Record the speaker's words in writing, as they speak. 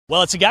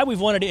Well, it's a guy we've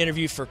wanted to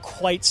interview for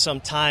quite some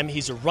time.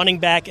 He's a running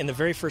back, and the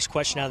very first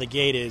question out of the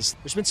gate is,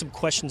 there's been some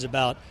questions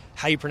about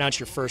how you pronounce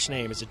your first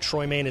name. Is it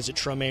Troy-Maine? Is it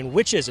Troy-Maine?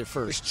 Which is it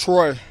first? It's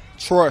Troy.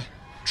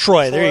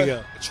 Troy, there you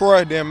go.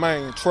 Troy, then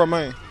Maine.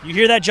 Troy-Maine. You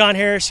hear that, John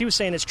Harris? He was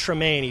saying it's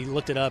Tremaine. He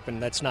looked it up,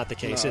 and that's not the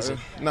case, is it?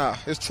 Nah,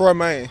 it's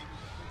Troy-Maine.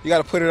 You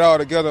got to put it all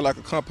together like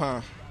a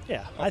compound.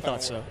 Yeah, I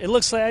thought so. It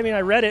looks like,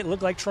 I read it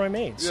looked like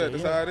Troy-Maine. Yeah,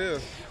 that's how it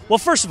is. Well,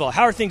 first of all,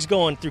 how are things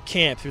going through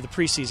camp, through the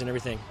preseason,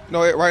 everything?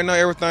 Right now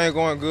everything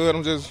going good.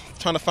 I'm just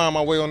trying to find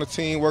my way on the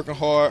team, working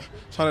hard,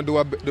 trying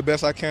to do the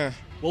best I can.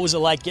 What was it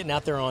like getting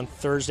out there on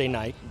Thursday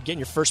night, getting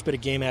your first bit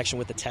of game action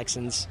with the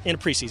Texans in a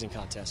preseason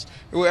contest?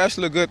 It was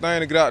actually a good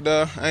thing to get out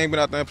there. I ain't been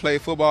out there and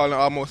played football in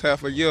almost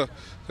half a year.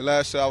 The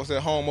last year I was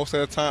at home most of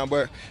the time,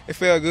 but it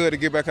felt good to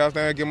get back out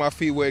there and get my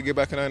feet wet, get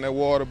back in that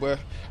water. But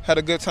had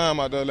a good time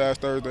out there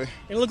last Thursday.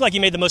 It looked like you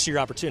made the most of your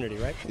opportunity,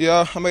 right?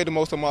 Yeah, I made the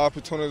most of my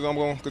opportunities. I'm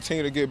going to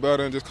continue to get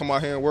better and just come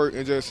out here and work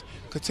and just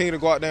continue to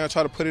go out there and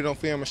try to put it on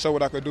film and show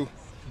what I could do.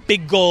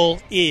 Big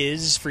goal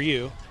is, for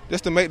you?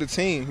 Just to make the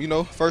team,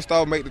 First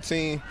off, make the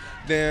team.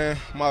 Then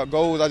my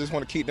goals, I just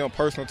want to keep them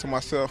personal to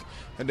myself.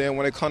 And then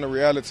when they come to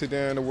reality,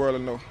 then the world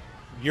will know.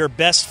 Your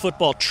best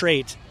football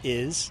trait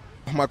is?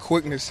 My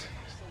quickness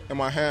and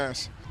my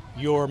hands.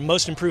 Your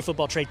most improved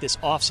football trait this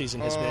offseason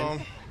has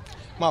been?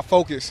 My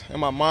focus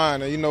and my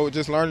mind and,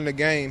 just learning the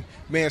game,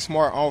 being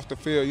smart off the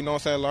field,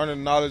 learning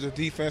the knowledge of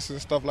defenses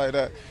and stuff like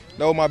that.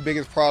 That was my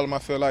biggest problem, I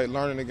feel like,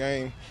 learning the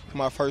game in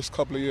my first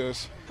couple of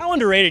years. How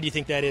underrated do you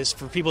think that is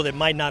for people that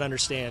might not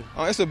understand?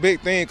 It's a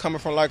big thing coming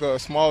from, like, a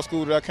small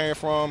school that I came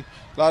from.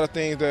 A lot of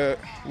things that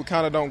we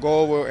kind of don't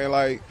go over and,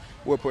 like,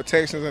 with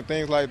protections and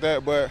things like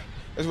that, but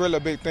it's really a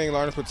big thing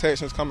learning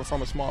protections coming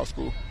from a small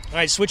school. All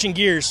right, switching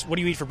gears, what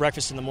do you eat for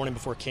breakfast in the morning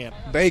before camp?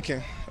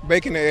 Bacon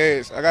and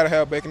eggs. I got to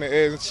have bacon and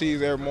eggs and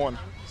cheese every morning.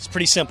 It's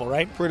pretty simple,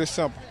 right? Pretty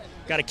simple.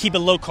 Got to keep it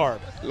low carb.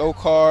 Low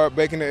carb,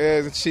 bacon and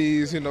eggs and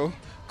cheese,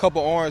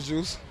 couple orange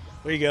juice.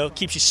 There you go.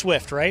 Keeps you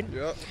swift, right?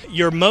 Yep.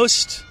 Your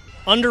most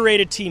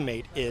underrated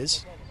teammate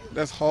is?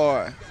 That's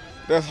hard.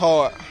 But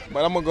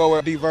I'm going to go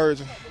with D.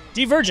 Virgin.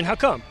 D. Virgin, how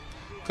come?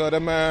 Because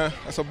that man,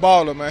 that's a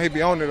baller, man. He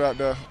be on it out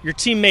there. Your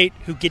teammate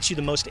who gets you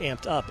the most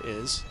amped up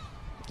is?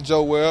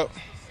 Joe Webb.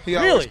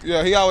 Really?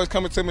 He always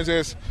coming to me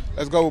just,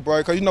 let's go, bro.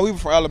 Because, we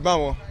from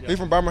Alabama. Yeah. He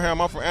from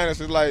Birmingham. I'm from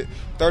Anderson. It's like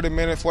 30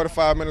 minutes,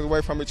 45 minutes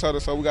away from each other.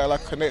 So we got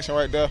like a connection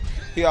right there.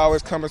 He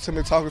always coming to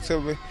me, talking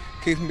to me,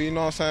 keeping me,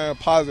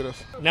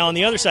 positive. Now, on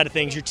the other side of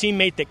things, your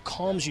teammate that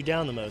calms you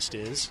down the most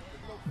is?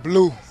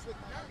 Blue.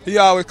 He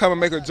always come and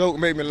make a joke,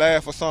 make me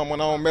laugh or something. When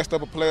I don't messed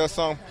up a play or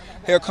something,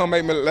 he'll come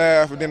make me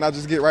laugh, and then I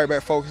just get right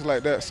back focused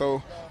like that.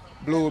 So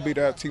Blue will be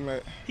that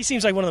teammate. He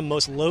seems like one of the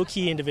most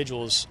low-key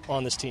individuals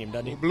on this team,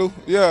 doesn't he? Blue?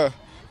 Yeah.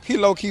 He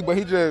low-key, but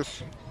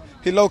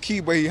he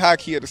low-key, but he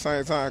high-key at the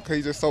same time because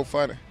he's just so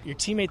funny. Your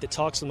teammate that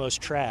talks the most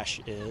trash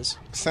is?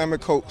 Sammy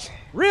Coates.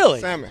 Really?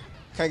 Sammy.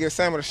 Can't get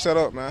Sammy to shut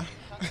up, man.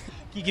 Can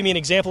you give me an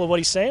example of what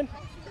he's saying?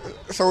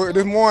 So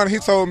this morning he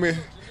told me,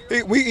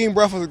 we eating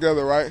breakfast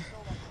together, right?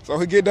 So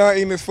he get done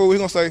eating his food, he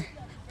going to say,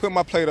 put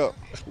my plate up.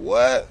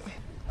 What?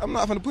 I'm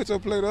not going to put your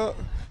plate up.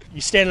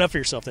 You standing up for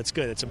yourself. That's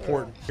good. That's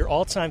important. Your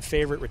all-time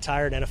favorite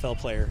retired NFL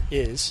player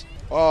is?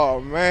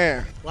 Oh,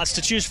 man. Lots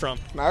to choose from.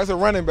 Now, it's a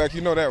running back.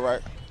 You know that, right?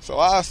 So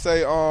I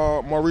say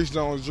Maurice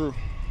Jones-Drew.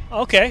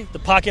 Okay, the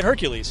pocket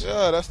Hercules.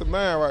 Yeah, that's the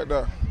man right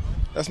there.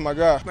 That's my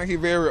guy. I think he's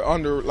very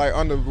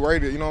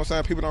underrated. You know what I'm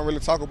saying? People don't really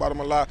talk about him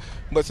a lot.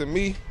 But to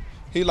me,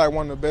 he's like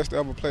one of the best to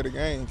ever play the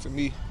game. To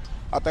me,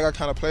 I think I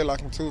kind of play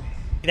like him too.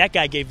 That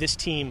guy gave this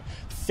team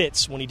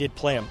fits when he did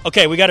play him.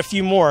 Okay, we got a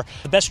few more.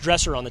 The best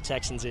dresser on the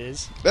Texans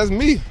is? That's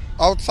me.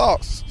 All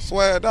talk,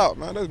 swagged out,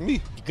 man. That's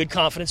me. Good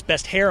confidence.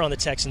 Best hair on the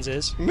Texans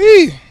is?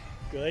 Me.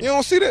 Good. You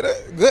don't see that?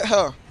 Good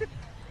hair.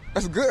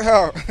 That's good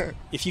hair.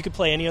 If you could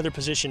play any other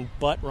position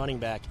but running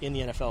back in the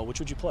NFL, which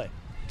would you play?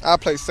 I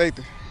play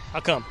safety.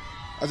 How come?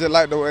 I just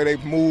like the way they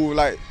move.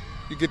 Like,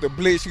 you get the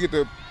blitz, you get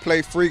to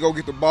play free, go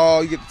get the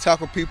ball, you get to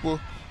tackle people.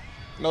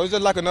 It's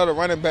just like another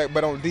running back,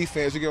 but on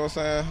defense, you get what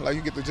I'm saying? Like,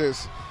 you get to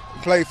just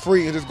play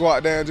free and just go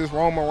out there and just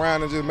roam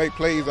around and just make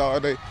plays all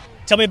day.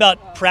 Tell me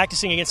about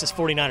practicing against this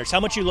 49ers. How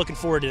much are you looking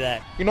forward to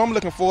that? I'm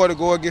looking forward to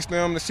go against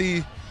them to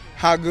see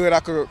how good I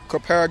could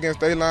compare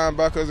against their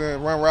linebackers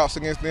and run routes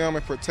against them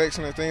and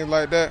protection and things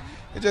like that.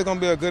 It's just going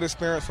to be a good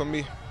experience for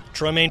me.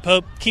 Troy-Maine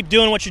Pope, keep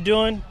doing what you're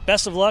doing.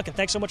 Best of luck, and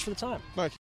thanks so much for the time. Thank you.